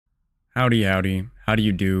Howdy, howdy. How do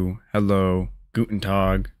you do? Hello, guten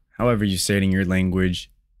tag, however you say it in your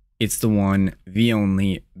language. It's the one, the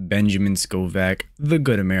only, Benjamin Scovach, the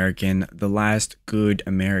good American, the last good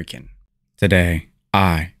American. Today,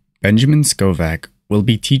 I, Benjamin Scovach, will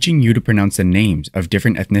be teaching you to pronounce the names of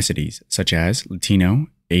different ethnicities, such as Latino,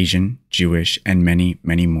 Asian, Jewish, and many,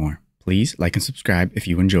 many more. Please like and subscribe if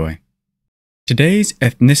you enjoy. Today's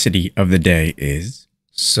ethnicity of the day is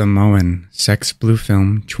Samoan. Sex Blue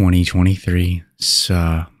Film 2023.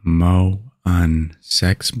 Samoan.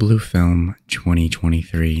 Sex Blue Film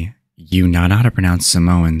 2023. You now know how to pronounce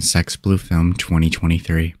Samoan. Sex Blue Film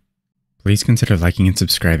 2023. Please consider liking and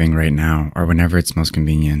subscribing right now or whenever it's most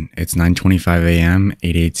convenient. It's 9:25 a.m.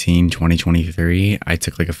 8/18/2023. I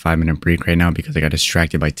took like a 5-minute break right now because I got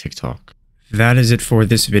distracted by TikTok. That is it for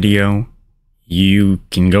this video. You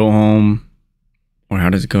can go home. Or how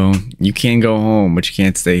does it go? You can go home, but you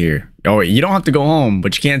can't stay here. Oh, wait, you don't have to go home,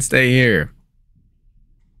 but you can't stay here.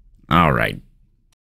 All right.